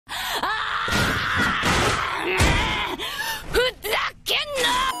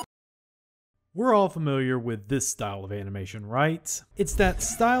We're all familiar with this style of animation, right? It's that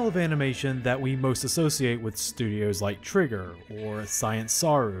style of animation that we most associate with studios like Trigger, or Science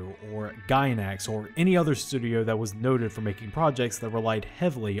Saru, or Gainax, or any other studio that was noted for making projects that relied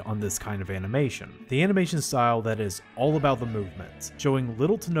heavily on this kind of animation. The animation style that is all about the movement, showing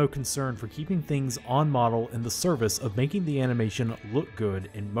little to no concern for keeping things on model in the service of making the animation look good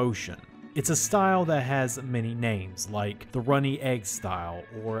in motion. It's a style that has many names, like the runny egg style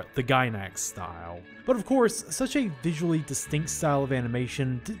or the Gainax style. But of course, such a visually distinct style of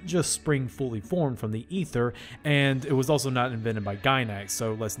animation didn't just spring fully formed from the ether, and it was also not invented by Gainax,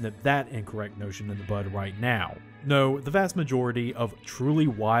 so let's nip that incorrect notion in the bud right now. No, the vast majority of truly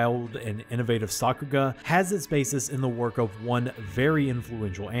wild and innovative sakuga has its basis in the work of one very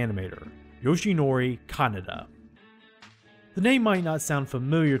influential animator, Yoshinori Kanada. The name might not sound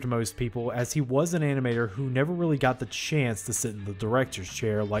familiar to most people, as he was an animator who never really got the chance to sit in the director's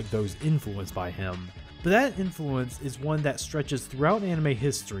chair like those influenced by him. But that influence is one that stretches throughout anime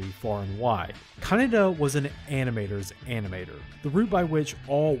history far and wide. Kanada was an animator's animator, the root by which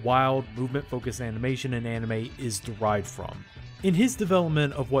all wild, movement-focused animation in anime is derived from. In his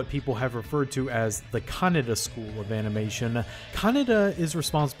development of what people have referred to as the Kanada school of animation, Kanada is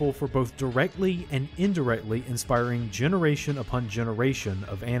responsible for both directly and indirectly inspiring generation upon generation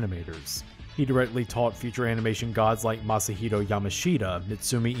of animators. He directly taught future animation gods like Masahiro Yamashita,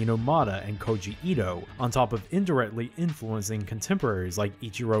 Mitsumi Inomata, and Koji Ito, on top of indirectly influencing contemporaries like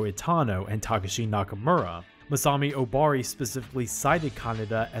Ichiro Itano and Takashi Nakamura. Masami Obari specifically cited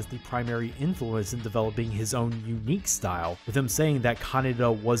Kanada as the primary influence in developing his own unique style, with him saying that Kanada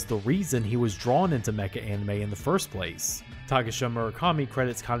was the reason he was drawn into mecha anime in the first place. Takesha Murakami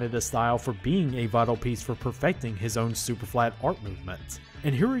credits Kanada's style for being a vital piece for perfecting his own super flat art movement.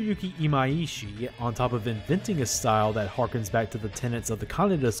 And Hiroyuki Imaishi, on top of inventing a style that harkens back to the tenets of the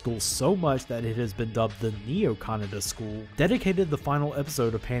Kanada school so much that it has been dubbed the Neo-Kanada school, dedicated the final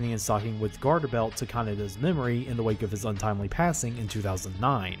episode of Panty and Stocking with Garter Belt to Kanada's memory in the wake of his untimely passing in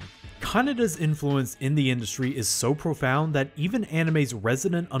 2009. Kanada's influence in the industry is so profound that even anime's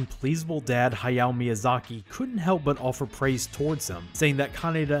resident unpleasable dad Hayao Miyazaki couldn't help but offer praise towards him, saying that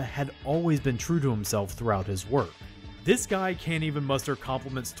Kanada had always been true to himself throughout his work. This guy can't even muster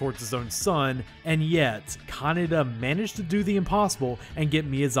compliments towards his own son, and yet Kanada managed to do the impossible and get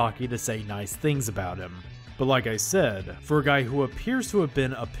Miyazaki to say nice things about him. But like I said, for a guy who appears to have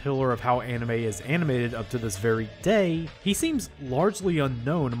been a pillar of how anime is animated up to this very day, he seems largely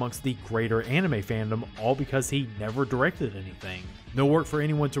unknown amongst the greater anime fandom, all because he never directed anything. No work for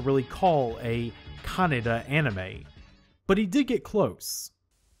anyone to really call a Kanada anime. But he did get close.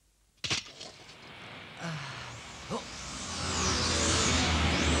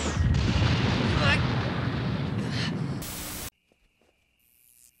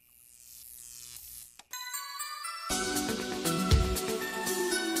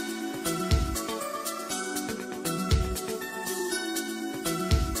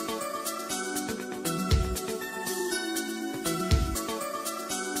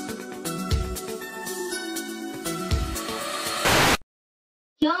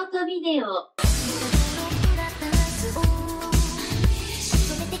 KYOTO ビデオ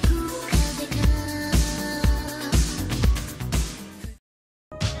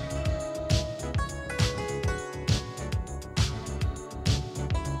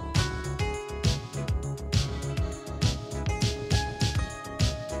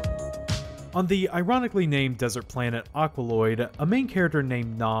On the ironically named desert planet Aqualoid, a main character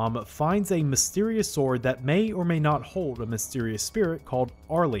named Nam finds a mysterious sword that may or may not hold a mysterious spirit called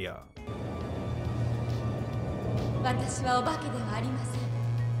Arlia. 私はお化けではありません。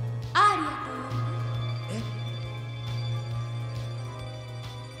アーリアと呼んで。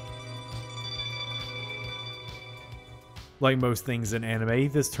 Like most things in anime,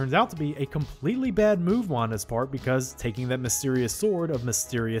 this turns out to be a completely bad move on his part because taking that mysterious sword of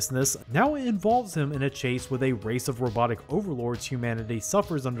mysteriousness now involves him in a chase with a race of robotic overlords humanity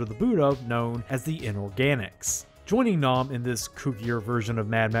suffers under the boot of, known as the Inorganics. Joining Nam in this kookier version of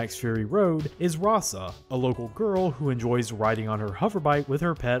Mad Max Fury Road is Rasa, a local girl who enjoys riding on her hoverbike with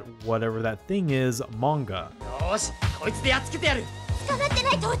her pet, whatever that thing is, Manga.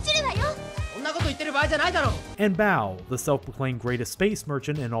 And Bao, the self-proclaimed greatest space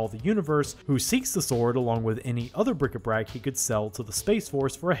merchant in all the universe, who seeks the sword along with any other bric-a-brac he could sell to the Space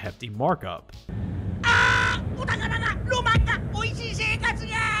Force for a hefty markup.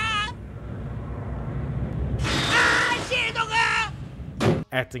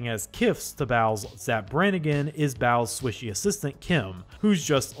 Acting as Kifs to Bao's Zap Brannigan is Bao's swishy assistant Kim, who's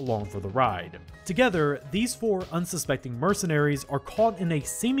just along for the ride. Together, these four unsuspecting mercenaries are caught in a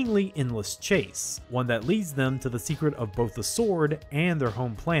seemingly endless chase, one that leads them to the secret of both the sword and their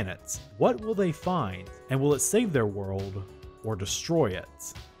home planet. What will they find, and will it save their world or destroy it?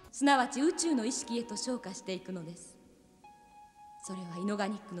 すなわち宇宙の意識へと昇華していくのです。それはイノガ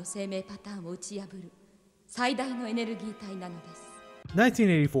ニックの生命パターンを打ち破る最大のエネルギー体なのです。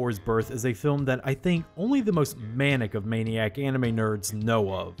1984's Birth is a film that I think only the most manic of maniac anime nerds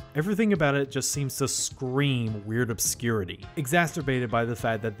know of. Everything about it just seems to scream weird obscurity, exacerbated by the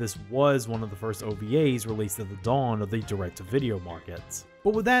fact that this was one of the first OVAs released at the dawn of the direct-to-video market.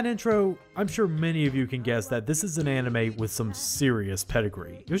 But with that intro, I'm sure many of you can guess that this is an anime with some serious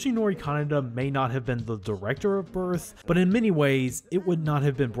pedigree. Yoshinori Kanada may not have been the director of Birth, but in many ways, it would not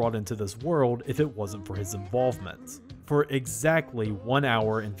have been brought into this world if it wasn't for his involvement. For exactly 1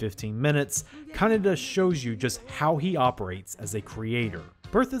 hour and 15 minutes, Kanada shows you just how he operates as a creator.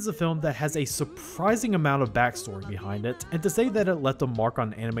 Birth is a film that has a surprising amount of backstory behind it, and to say that it left a mark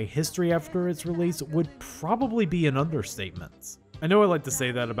on anime history after its release would probably be an understatement. I know I like to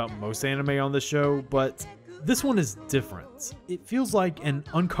say that about most anime on the show, but this one is different. It feels like an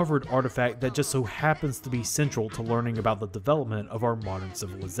uncovered artifact that just so happens to be central to learning about the development of our modern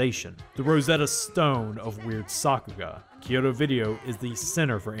civilization. The Rosetta Stone of weird sakuga. KYOTO Video is the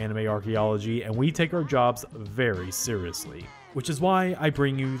center for anime archaeology, and we take our jobs very seriously. Which is why I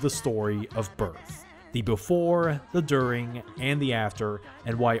bring you the story of Birth. The before, the during, and the after,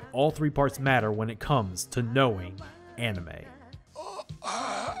 and why all three parts matter when it comes to knowing anime.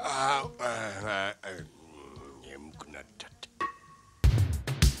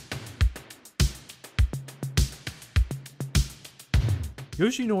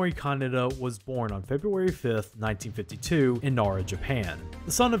 Yoshinori Kanada was born on February 5th, 1952 in Nara, Japan.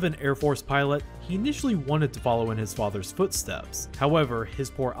 The son of an Air Force pilot, he initially wanted to follow in his father's footsteps. However, his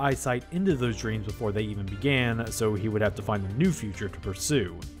poor eyesight ended those dreams before they even began, so he would have to find a new future to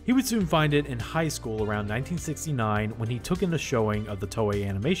pursue. He would soon find it in high school around 1969 when he took in a showing of the Toei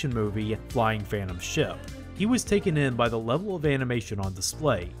animation movie Flying Phantom Ship. He was taken in by the level of animation on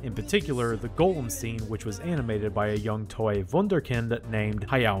display, in particular the golem scene, which was animated by a young Toei wunderkind named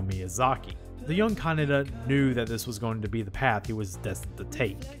Hayao Miyazaki. The young Kanada knew that this was going to be the path he was destined to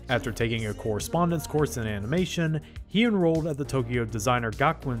take. After taking a correspondence course in animation, he enrolled at the Tokyo Designer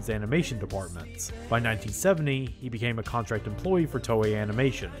Gakuin's animation department. By 1970, he became a contract employee for Toei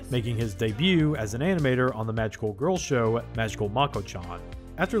Animation, making his debut as an animator on the magical girl show Magical Mako-chan.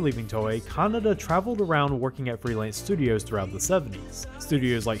 After leaving Toei, Kanada traveled around working at freelance studios throughout the 70s.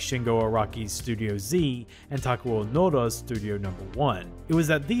 Studios like Shingo Araki's Studio Z and Takuo Noda's Studio No. 1. It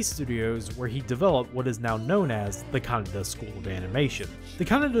was at these studios where he developed what is now known as the Kanada School of Animation. The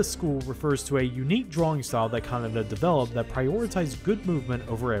Kanada School refers to a unique drawing style that Kanada developed that prioritized good movement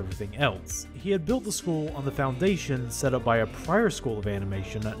over everything else. He had built the school on the foundation set up by a prior school of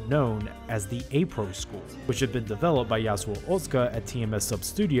animation known as the A-Pro School, which had been developed by Yasuo Otsuka at TMS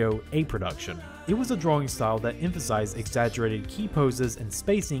Sub-Studio A Production. It was a drawing style that emphasized exaggerated key poses and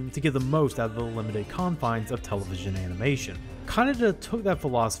spacing to get the most out of the limited confines of television animation. Kanada took that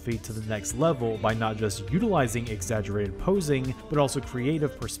philosophy to the next level by not just utilizing exaggerated posing, but also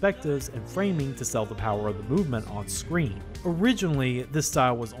creative perspectives and framing to sell the power of the movement on screen. Originally, this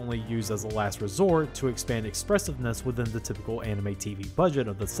style was only used as a last resort to expand expressiveness within the typical anime TV budget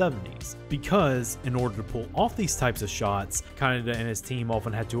of the 70s, because in order to pull off these types of shots, Kanada and his team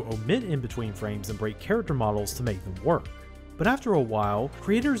often had to omit in-between frames and break character models to make them work. But after a while,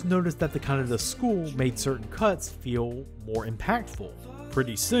 creators noticed that the Kanada school made certain cuts feel more impactful.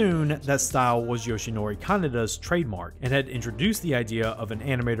 Pretty soon, that style was Yoshinori Kanada's trademark, and had introduced the idea of an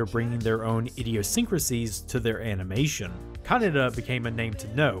animator bringing their own idiosyncrasies to their animation. Kanada became a name to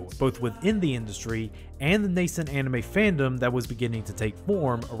know, both within the industry and the nascent anime fandom that was beginning to take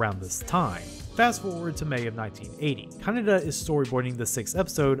form around this time. Fast forward to May of 1980. Kanada is storyboarding the 6th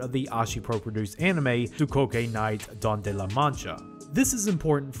episode of the Ashi Pro-produced anime Dukoke Night Don de la Mancha. This is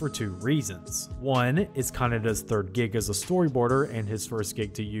important for two reasons. One, it's Kanada's third gig as a storyboarder and his first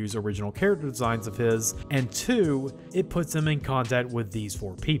gig to use original character designs of his, and two, it puts him in contact with these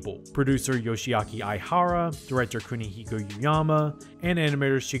four people: producer Yoshiaki Aihara, director Kunihiko Yuyama, and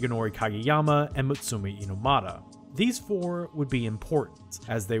animators Shigenori Kageyama and Mutsumi Inomata. These four would be important,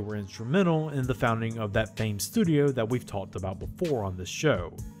 as they were instrumental in the founding of that famed studio that we've talked about before on this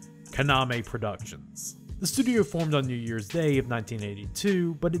show, Kaname Productions. The studio formed on New Year's Day of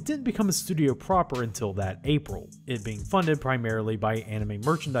 1982, but it didn't become a studio proper until that April, it being funded primarily by anime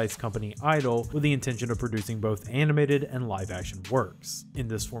merchandise company Idol with the intention of producing both animated and live-action works. In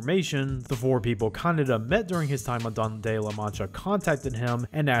this formation, the four people Kanada met during his time on Donde La Mancha contacted him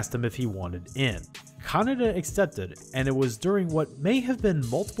and asked him if he wanted in. Kanada accepted, and it was during what may have been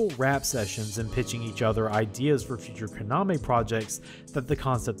multiple rap sessions and pitching each other ideas for future Kaname projects that the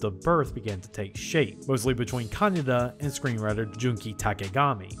concept of birth began to take shape, mostly between Kanada and screenwriter Junki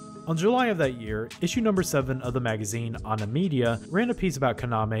Takegami. On July of that year, issue number 7 of the magazine Animétudes ran a piece about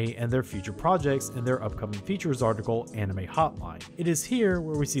Kaname and their future projects in their upcoming features article Anime Hotline. It is here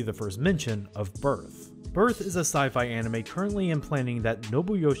where we see the first mention of birth. Birth is a sci-fi anime currently in planning that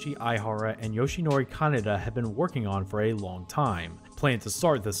Nobuyoshi Aihara and Yoshinori Kanada have been working on for a long time, planned to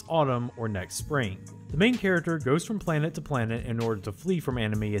start this autumn or next spring. The main character goes from planet to planet in order to flee from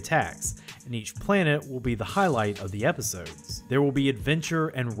enemy attacks, and each planet will be the highlight of the episodes. There will be adventure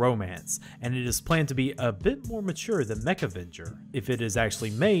and romance, and it is planned to be a bit more mature than Mechavenger. If it is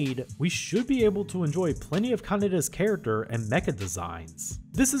actually made, we should be able to enjoy plenty of Kanada's character and mecha designs.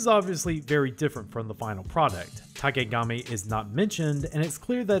 This is obviously very different from the final product. Takegami is not mentioned, and it's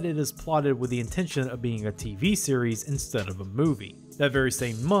clear that it is plotted with the intention of being a TV series instead of a movie. That very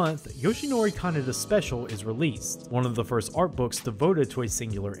same month, Yoshinori Kanada's special is released, one of the first art books devoted to a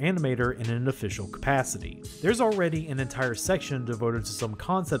singular animator in an official capacity. There's already an entire section devoted to some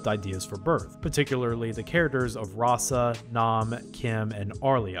concept ideas for birth, particularly the characters of Rasa, Nam, Kim, and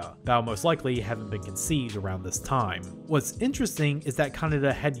Arlia, that most likely haven't been conceived around this time. What's interesting is that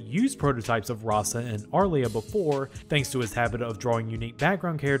Kanada had used prototypes of Rasa and Arlia before, thanks to his habit of drawing unique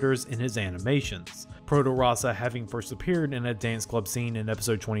background characters in his animations. Proto-Rasa having first appeared in a dance club scene in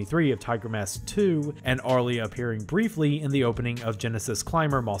episode 23 of Tiger Mask 2, and Arlia appearing briefly in the opening of Genesis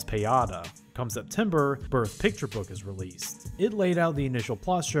Climber Moss Payada. Come September, Birth Picture Book is released. It laid out the initial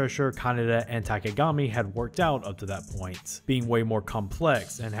plot structure Kanada and Takegami had worked out up to that point, being way more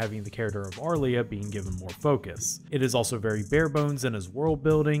complex and having the character of Arlia being given more focus. It is also very bare bones in its world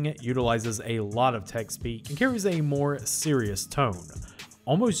building, utilizes a lot of text speak, and carries a more serious tone,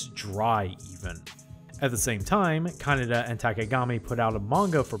 almost dry even. At the same time, Kanada and Takegami put out a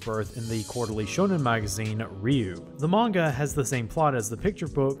manga for Birth in the quarterly shonen magazine Ryu. The manga has the same plot as the picture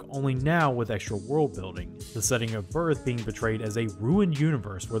book, only now with extra world building, the setting of Birth being portrayed as a ruined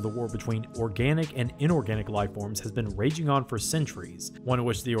universe where the war between organic and inorganic life forms has been raging on for centuries, one in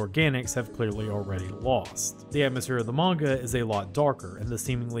which the organics have clearly already lost. The atmosphere of the manga is a lot darker, and the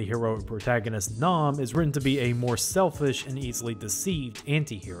seemingly heroic protagonist Nam is written to be a more selfish and easily deceived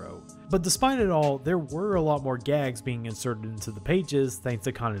anti-hero. But despite it all, there were a lot more gags being inserted into the pages thanks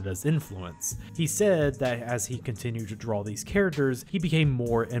to Kanada's influence. He said that as he continued to draw these characters, he became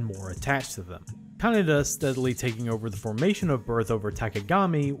more and more attached to them. Kanada steadily taking over the formation of Birth over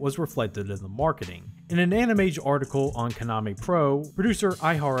Takegami was reflected in the marketing. In an Animage article on Kaname Pro, producer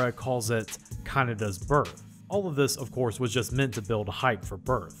Aihara calls it Kanada's Birth. All of this, of course, was just meant to build hype for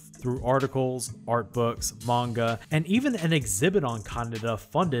Birth, through articles, art books, manga, and even an exhibit on Kanada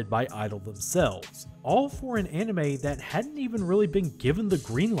funded by Idol themselves, all for an anime that hadn't even really been given the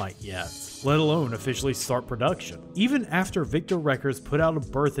green light yet, let alone officially start production. Even after Victor Records put out a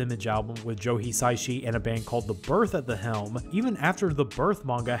Birth image album with Joe Hisaishi and a band called The Birth at the helm, even after the Birth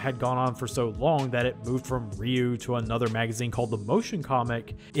manga had gone on for so long that it moved from Ryu to another magazine called The Motion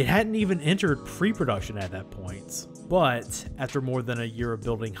Comic, it hadn't even entered pre-production at that point. But after more than a year of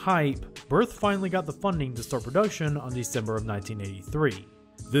building hype, Birth finally got the funding to start production on December of 1983.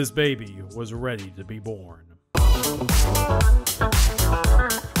 This baby was ready to be born.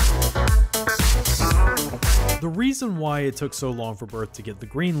 The reason why it took so long for Birth to get the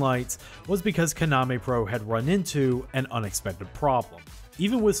green light was because Kaname Pro had run into an unexpected problem.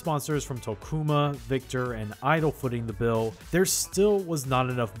 Even with sponsors from Tokuma, Victor, and Idol footing the bill, there still was not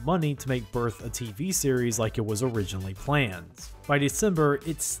enough money to make Birth a TV series like it was originally planned. By December,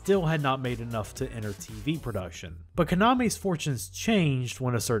 it still had not made enough to enter TV production. But Kaname's fortunes changed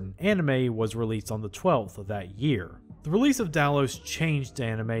when a certain anime was released on the 12th of that year. The release of Dalos changed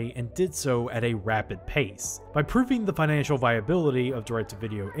anime and did so at a rapid pace. By proving the financial viability of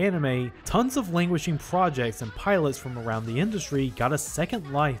direct-to-video anime, tons of languishing projects and pilots from around the industry got a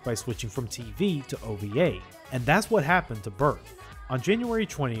second life by switching from TV to OVA. And that's what happened to Birth. On January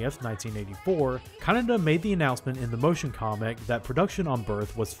 20th, 1984, Kanada made the announcement in the motion comic that production on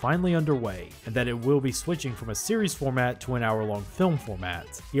Birth was finally underway, and that it will be switching from a series format to an hour-long film format.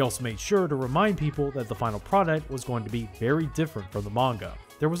 He also made sure to remind people that the final product was going to be very different from the manga.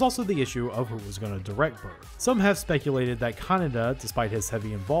 There was also the issue of who was going to direct Birth. Some have speculated that Kanada, despite his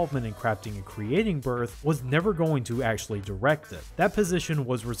heavy involvement in crafting and creating Birth, was never going to actually direct it. That position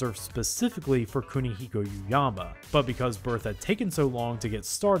was reserved specifically for Kunihiko Yuyama, but because Birth had taken so long to get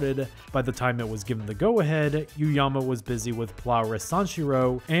started, by the time it was given the go-ahead, Yuyama was busy with Polaris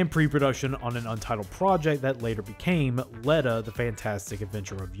Sanshiro and pre-production on an untitled project that later became Leda, the Fantastic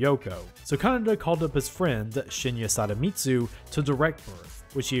Adventure of Yoko. So Kanada called up his friend Shinya Sadamitsu to direct Birth,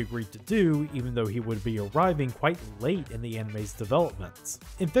 which he agreed to do even though he would be arriving quite late in the anime's development.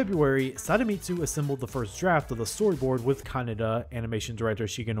 In February, Sadamitsu assembled the first draft of the storyboard with Kanada, animation director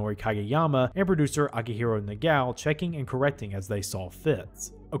Shigenori Kageyama, and producer Akihiro Nagao checking and correcting as they saw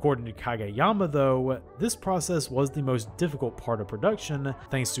fit. According to Kageyama though, this process was the most difficult part of production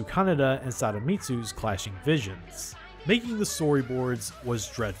thanks to Kanada and Sadamitsu's clashing visions. Making the storyboards was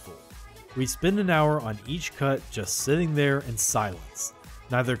dreadful. We spent an hour on each cut just sitting there in silence.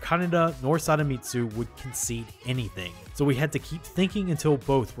 Neither Kanada nor Sadamitsu would concede anything, so we had to keep thinking until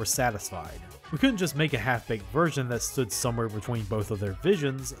both were satisfied. We couldn't just make a half-baked version that stood somewhere between both of their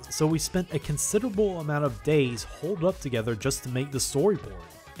visions, so we spent a considerable amount of days holed up together just to make the storyboard.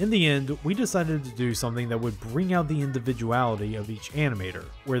 In the end, we decided to do something that would bring out the individuality of each animator,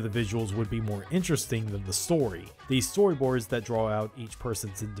 where the visuals would be more interesting than the story. These storyboards that draw out each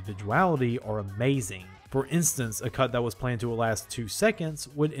person's individuality are amazing. For instance, a cut that was planned to last 2 seconds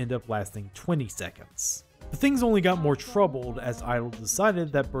would end up lasting 20 seconds. But things only got more troubled as Idol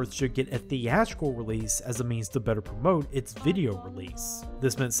decided that Birth should get a theatrical release as a means to better promote its video release.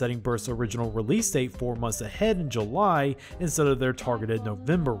 This meant setting Birth's original release date 4 months ahead in July instead of their targeted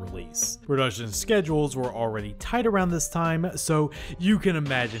November release. Production schedules were already tight around this time, so you can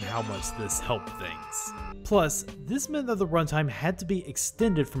imagine how much this helped things. Plus, this meant that the runtime had to be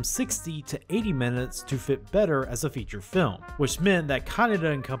extended from 60 to 80 minutes to fit better as a feature film, which meant that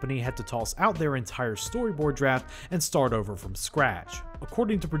Kanada and company had to toss out their entire storyboard draft and start over from scratch.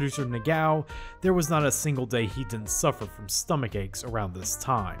 According to producer Nagao, there was not a single day he didn't suffer from stomach aches around this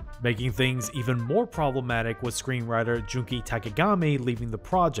time. Making things even more problematic was screenwriter Junki Takegami leaving the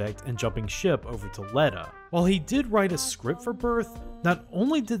project and jumping ship over to Leda. While he did write a script for Birth, not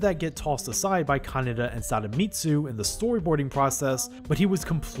only did that get tossed aside by Kanada and Sadamitsu in the storyboarding process, but he was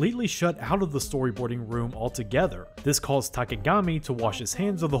completely shut out of the storyboarding room altogether. This caused Takegami to wash his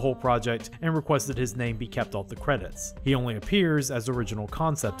hands of the whole project and requested his name be kept off the credits. He only appears as original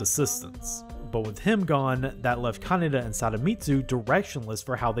concept assistants. But with him gone, that left Kanada and Sadamitsu directionless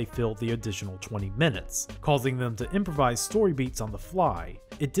for how they filled the additional 20 minutes, causing them to improvise story beats on the fly.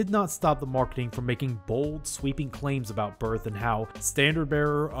 It did not stop the marketing from making bold, sweeping claims about Birth and how standard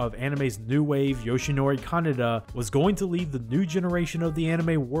bearer of anime's new wave Yoshinori Kanada was going to lead the new generation of the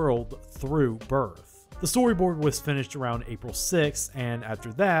anime world through Birth. The storyboard was finished around April 6th, and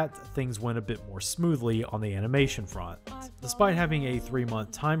after that, things went a bit more smoothly on the animation front. Despite having a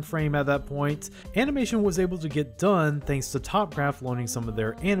 3-month time frame at that point, animation was able to get done thanks to Topcraft loaning some of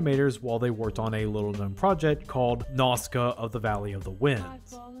their animators while they worked on a little-known project called Nausicaa of the Valley of the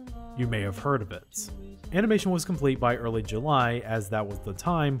Winds. You may have heard of it. Animation was complete by early July, as that was the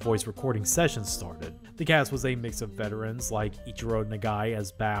time voice recording sessions started. The cast was a mix of veterans like Ichiro Nagai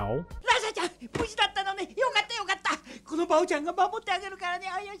as Bao, 無事だったのね。よかったよかった。このバオちゃんが守ってあげるからね。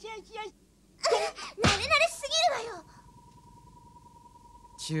あ、よしよしよし。慣れ慣れすぎるわよ。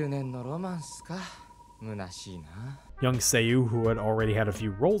中年のロマンスか。虚しいな。 young Seiyu who had already had a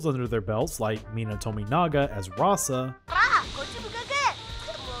few roles under their belts like Mina Tominaga as Rasa, ほら、こっち向かけ。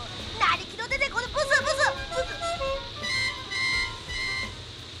もう、なりきの出てこのブスブス。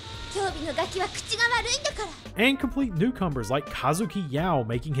興味のガキは口が悪いんだから。 and complete newcomers like Kazuki Yao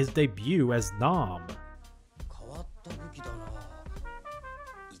making his debut as Nam. 変わった武器だな。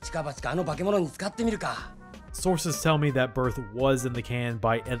一か八かあの化け物に使ってみるか。 Sources tell me that Birth was in the can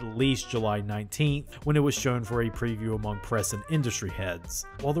by at least July 19th, when it was shown for a preview among press and industry heads.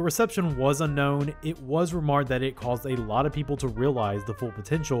 While the reception was unknown, it was remarked that it caused a lot of people to realize the full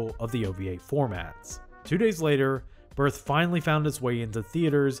potential of the OVA formats. 2 days later, Birth finally found its way into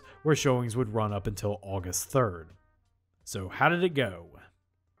theaters, where showings would run up until August 3rd. So how did it go?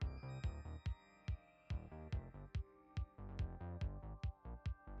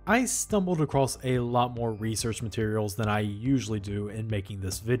 I stumbled across a lot more research materials than I usually do in making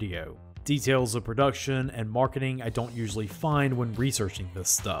this video. Details of production and marketing I don't usually find when researching this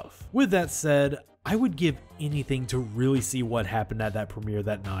stuff. With that said, I would give anything to really see what happened at that premiere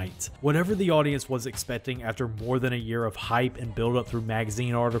that night. Whatever the audience was expecting after more than a year of hype and build up through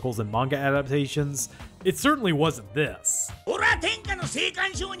magazine articles and manga adaptations, it certainly wasn't this. 俺は天下の聖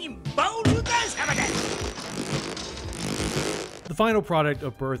寛商人バオルダー様だ。The final product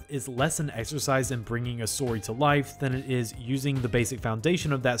of Birth is less an exercise in bringing a story to life than it is using the basic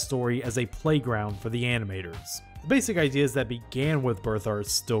foundation of that story as a playground for the animators. The basic ideas that began with Birth are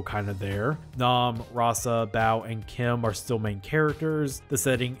still kinda there. Nam, Rasa, Bao, and Kim are still main characters. The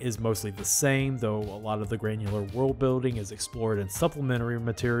setting is mostly the same, though a lot of the granular world building is explored in supplementary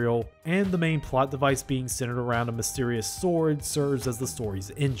material, and the main plot device being centered around a mysterious sword serves as the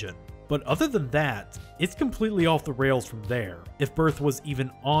story's engine. But other than that, it's completely off the rails from there, if Birth was even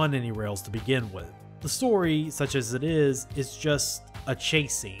on any rails to begin with. The story, such as it is just a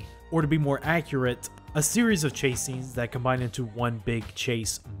chase scene, or to be more accurate, a series of chase scenes that combine into one big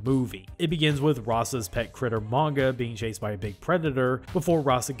chase movie. It begins with Rasa's pet critter Manga being chased by a big predator, before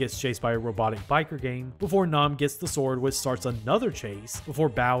Rasa gets chased by a robotic biker game, before Nam gets the sword which starts another chase, before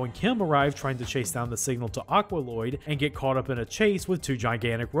Bao and Kim arrive trying to chase down the signal to Aqualoid and get caught up in a chase with two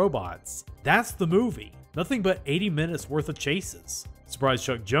gigantic robots. That's the movie. Nothing but 80 minutes worth of chases. Surprised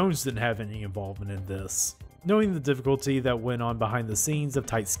Chuck Jones didn't have any involvement in this. Knowing the difficulty that went on behind the scenes of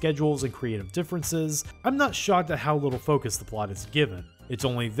tight schedules and creative differences, I'm not shocked at how little focus the plot is given. It's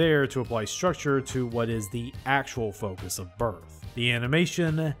only there to apply structure to what is the actual focus of Birth: the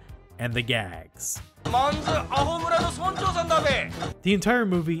animation and the gags. The entire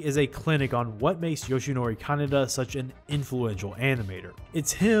movie is a clinic on what makes Yoshinori Kanada such an influential animator.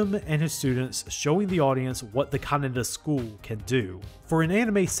 It's him and his students showing the audience what the Kanada school can do. For an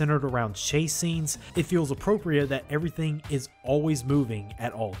anime centered around chase scenes, it feels appropriate that everything is always moving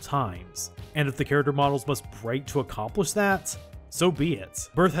at all times. And if the character models must break to accomplish that, so be it.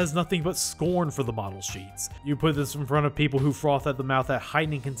 Birth has nothing but scorn for the model sheets. You put this in front of people who froth at the mouth at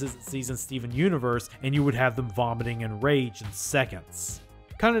heightened inconsistencies in Steven Universe, and you would have them vomiting in rage in seconds.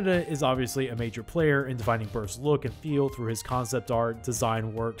 Kanada is obviously a major player in defining Birth's look and feel through his concept art,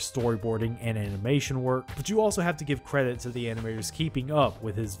 design work, storyboarding, and animation work, but you also have to give credit to the animators keeping up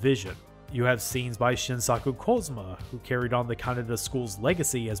with his vision. You have scenes by Shinsaku Kozma, who carried on the Kanada school's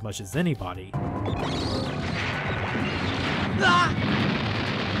legacy as much as anybody.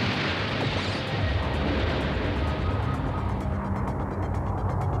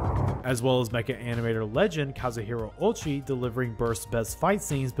 As well as mecha animator legend Kazuhiro Ochi delivering Birth's best fight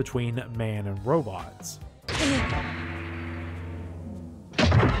scenes between man and robots.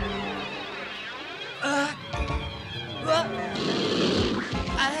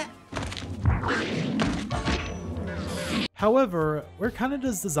 However, where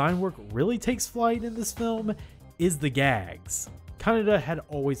Kanada's design work really takes flight in this film is the gags. Kanada had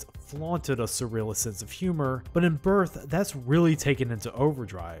always flaunted a surrealist sense of humor, but in Birth, that's really taken into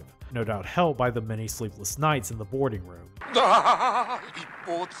overdrive, no doubt helped by the many sleepless nights in the boarding room.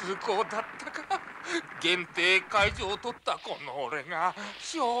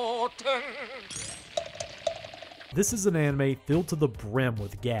 This is an anime filled to the brim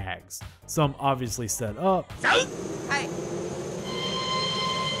with gags, some obviously set up,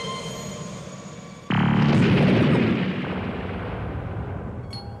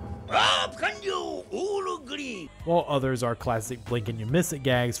 while others are classic blink and you miss it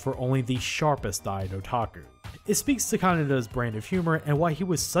gags for only the sharpest eyed otaku. It speaks to Kanada's brand of humor and why he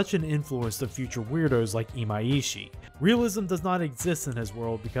was such an influence to future weirdos like Imaishi. Realism does not exist in his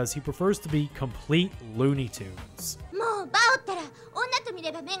world because he prefers to be complete Looney Tunes.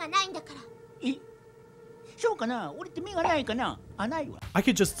 I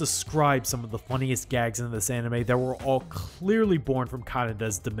could just describe some of the funniest gags in this anime that were all clearly born from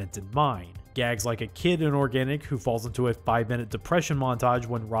Kanada's demented mind. Gags like a kid in Organic who falls into a 5-minute depression montage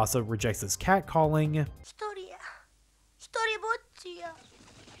when Rasa rejects his catcalling,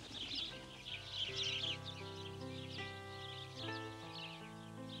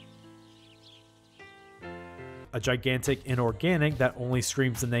 a gigantic inorganic that only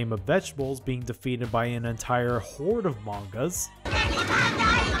screams the name of vegetables being defeated by an entire horde of mangas,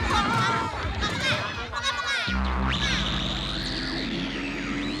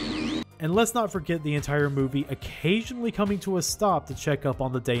 and let's not forget the entire movie occasionally coming to a stop to check up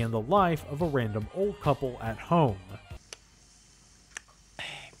on the day in the life of a random old couple at home.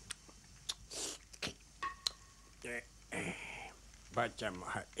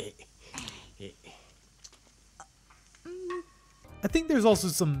 I think there's also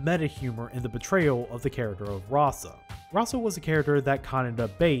some meta humor in the betrayal of the character of Rasa. Rasa was a character that Kanada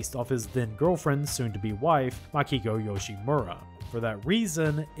based off his then girlfriend, soon-to-be wife, Makiko Yoshimura. For that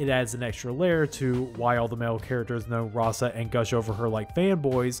reason, it adds an extra layer to why all the male characters know Rasa and gush over her like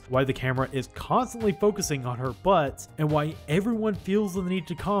fanboys, why the camera is constantly focusing on her butt, and why everyone feels the need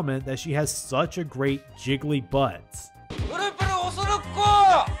to comment that she has such a great jiggly butt.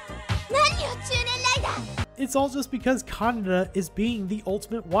 it's all just because Kanada is being the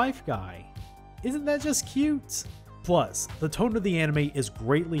ultimate wife guy. Isn't that just cute? Plus, the tone of the anime is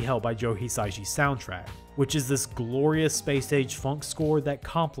greatly held by Joe Hisaichi's soundtrack, which is this glorious space-age funk score that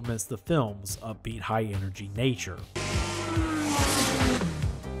complements the film's upbeat high-energy nature.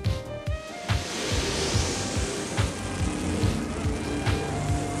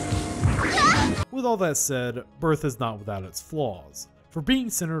 With all that said, Birth is not without its flaws. For being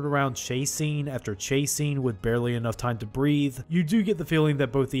centered around chase scene after chase scene with barely enough time to breathe, you do get the feeling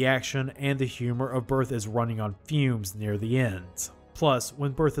that both the action and the humor of Birth is running on fumes near the end. Plus,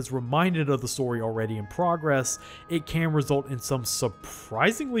 when Birth is reminded of the story already in progress, it can result in some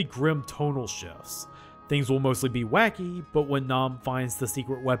surprisingly grim tonal shifts. Things will mostly be wacky, but when Nam finds the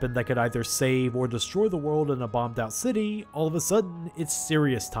secret weapon that could either save or destroy the world in a bombed out city, all of a sudden, it's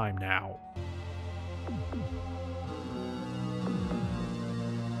serious time now.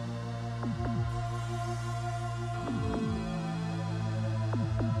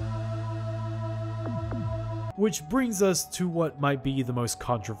 Which brings us to what might be the most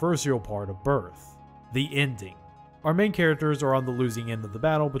controversial part of Birth, the ending. Our main characters are on the losing end of the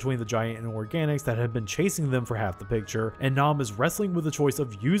battle between the giant and organics that have been chasing them for half the picture, and Nam is wrestling with the choice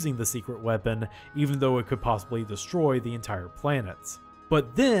of using the secret weapon, even though it could possibly destroy the entire planet.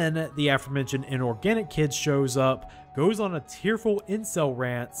 But then, the aforementioned inorganic kid shows up, goes on a tearful incel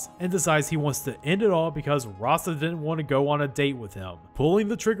rant, and decides he wants to end it all because Rasa didn't want to go on a date with him, pulling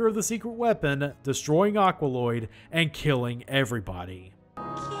the trigger of the secret weapon, destroying Aqualoid, and killing everybody.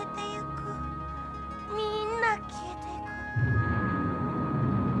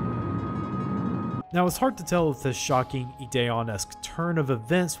 Now, it's hard to tell if this shocking Ideon-esque turn of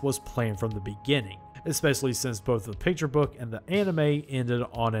events was planned from the beginning, especially since both the picture book and the anime ended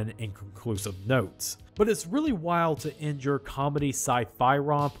on an inconclusive note. But it's really wild to end your comedy sci-fi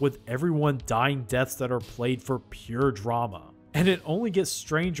romp with everyone dying deaths that are played for pure drama. And it only gets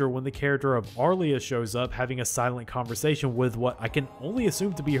stranger when the character of Arlia shows up having a silent conversation with what I can only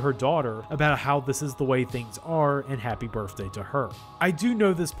assume to be her daughter about how this is the way things are and happy birthday to her. I do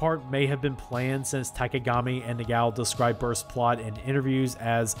know this part may have been planned since Takegami and Nagao describe Birth's plot in interviews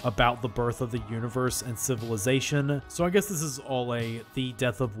as about the birth of the universe and civilization, so I guess this is all the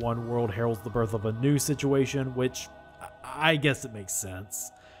death of one world heralds the birth of a new situation, which I guess it makes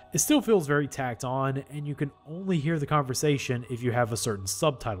sense. It still feels very tacked on, and you can only hear the conversation if you have a certain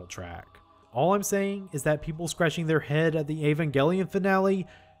subtitle track. All I'm saying is that people scratching their head at the Evangelion finale,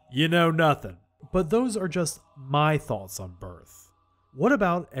 you know nothing. But those are just my thoughts on Birth. What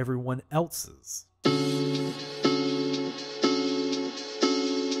about everyone else's?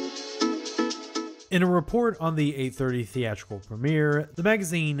 In a report on the 8:30 theatrical premiere, the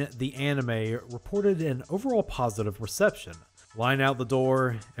magazine The Anime reported an overall positive reception. Line out the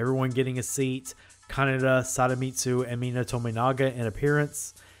door, everyone getting a seat, Kaneda, Sadamitsu, and Mina Tominaga in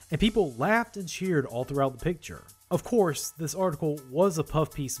appearance, and people laughed and cheered all throughout the picture. Of course, this article was a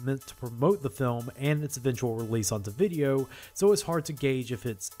puff piece meant to promote the film and its eventual release onto video, so it's hard to gauge if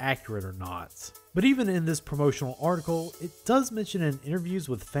it's accurate or not. But even in this promotional article, it does mention in interviews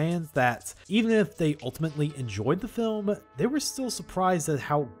with fans that even if they ultimately enjoyed the film, they were still surprised at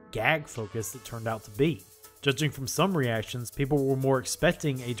how gag-focused it turned out to be. Judging from some reactions, people were more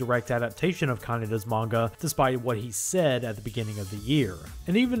expecting a direct adaptation of Kaneda's manga, despite what he said at the beginning of the year.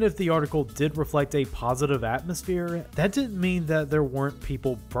 And even if the article did reflect a positive atmosphere, that didn't mean that there weren't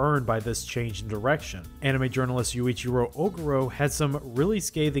people burned by this change in direction. Anime journalist Yuichiro Oguro had some really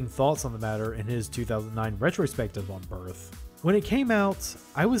scathing thoughts on the matter in his 2009 retrospective on Birth. When it came out,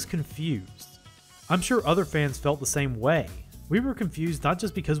 I was confused. I'm sure other fans felt the same way. We were confused not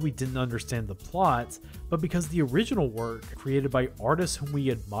just because we didn't understand the plot, but because the original work, created by artists whom we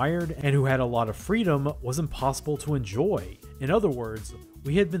admired and who had a lot of freedom, was impossible to enjoy. In other words,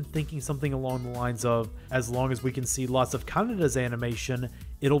 we had been thinking something along the lines of, as long as we can see lots of Kaneda's animation,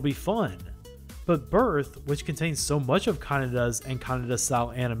 it'll be fun. But Birth, which contains so much of Kaneda's and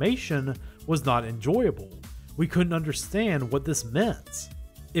Kaneda-style animation, was not enjoyable. We couldn't understand what this meant.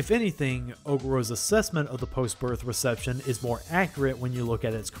 If anything, Oguro's assessment of the post-Birth reception is more accurate when you look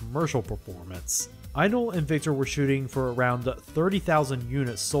at its commercial performance. Idol and Victor were shooting for around 30,000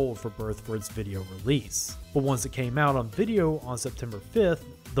 units sold for Birth for its video release. But once it came out on video on September 5th,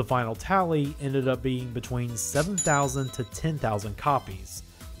 the final tally ended up being between 7,000 to 10,000 copies,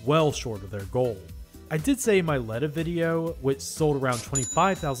 well short of their goal. I did say in my Letta video, which sold around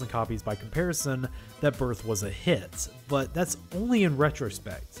 25,000 copies by comparison, that Birth was a hit, but that's only in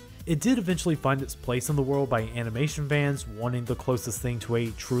retrospect. It did eventually find its place in the world by animation fans wanting the closest thing to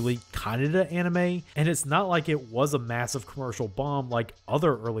a truly Kanada anime, and it's not like it was a massive commercial bomb like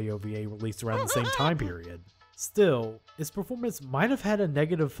other early OVA released around the same time period. Still, its performance might have had a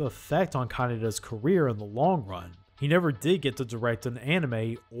negative effect on Kanada's career in the long run. He never did get to direct an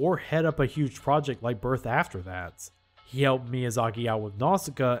anime or head up a huge project like Birth after that. He helped Miyazaki out with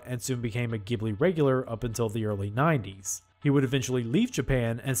Nausicaa and soon became a Ghibli regular up until the early 90s. He would eventually leave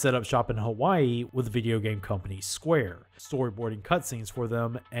Japan and set up shop in Hawaii with video game company Square, storyboarding cutscenes for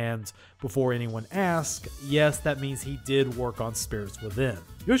them, and before anyone asks, yes, that means he did work on Spirits Within.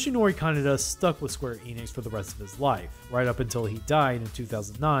 Yoshinori Kanada stuck with Square Enix for the rest of his life, right up until he died in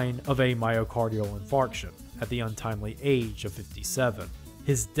 2009 of a myocardial infarction at the untimely age of 57.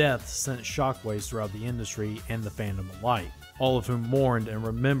 His death sent shockwaves throughout the industry and the fandom alike, all of whom mourned and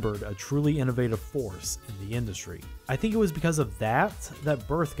remembered a truly innovative force in the industry. I think it was because of that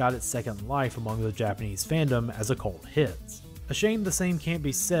Birth got its second life among the Japanese fandom as a cult hit. A shame the same can't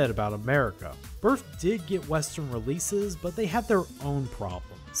be said about America. Birth did get Western releases, but they had their own problems.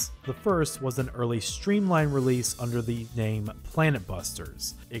 The first was an early streamlined release under the name Planet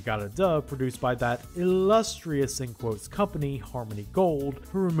Busters. It got a dub produced by that illustrious in quotes company, Harmony Gold,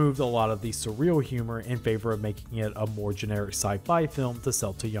 who removed a lot of the surreal humor in favor of making it a more generic sci-fi film to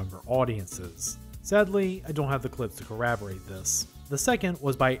sell to younger audiences. Sadly, I don't have the clips to corroborate this. The second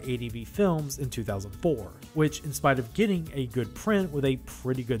was by ADV Films in 2004, which, in spite of getting a good print with a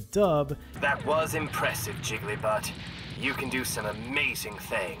pretty good dub, that was impressive, Jigglyputt. You can do some amazing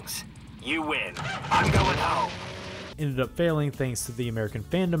things. You win. I'm going home. Ended up failing thanks to the American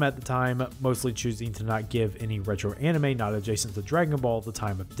fandom at the time, mostly choosing to not give any retro anime not adjacent to Dragon Ball the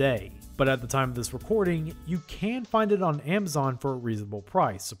time of day. But at the time of this recording, you can find it on Amazon for a reasonable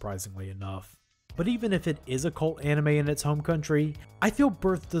price, surprisingly enough. But even if it is a cult anime in its home country, I feel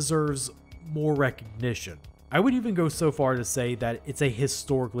Birth deserves more recognition. I would even go so far to say that it's a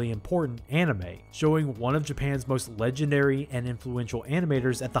historically important anime, showing one of Japan's most legendary and influential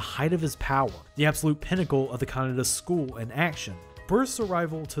animators at the height of his power, the absolute pinnacle of the Kanada school in action. Birth's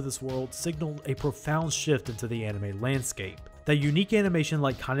arrival to this world signaled a profound shift into the anime landscape. That unique animation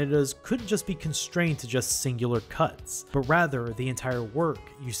like Kanada's couldn't just be constrained to just singular cuts, but rather the entire work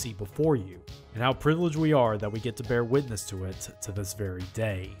you see before you. And how privileged we are that we get to bear witness to it to this very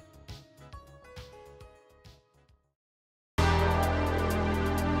day.